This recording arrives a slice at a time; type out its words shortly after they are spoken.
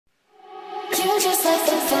You just like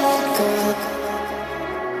the bad girl.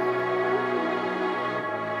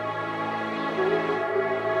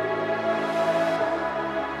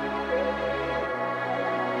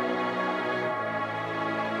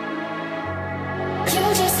 You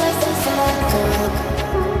just like the bad girl.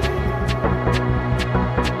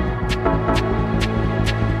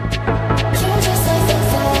 You just like the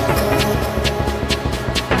bad girl.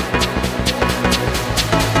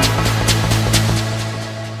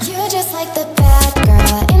 You just like the bad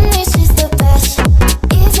girl. In me she's the best.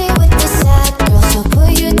 Easy with the sad girl. She'll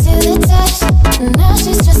put you to the test. Now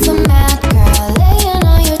she's just a mad girl, laying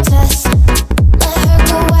on your chest. Let her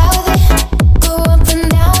go out with it, go up and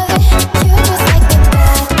down with it. You just like the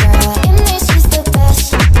bad girl. In me she's the best.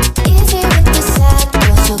 Easy with the sad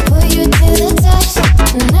girl. She'll put you to the test.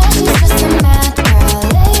 Now she's just a mad girl,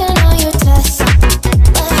 laying on your chest.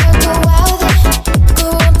 Let her go out with it, go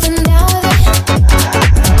up and down with it.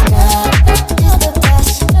 Girl is the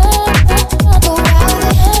best. Go out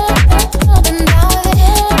with it, up and down with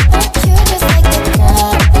it. You just like the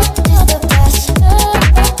girl is the best. Go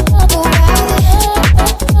out with it,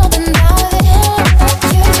 up and down with it.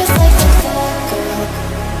 You just like the bad girl.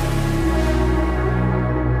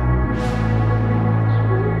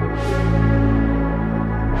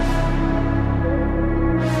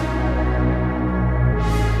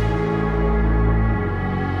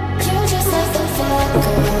 You just like the bad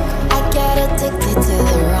girl. I get addicted to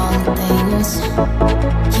the wrong things.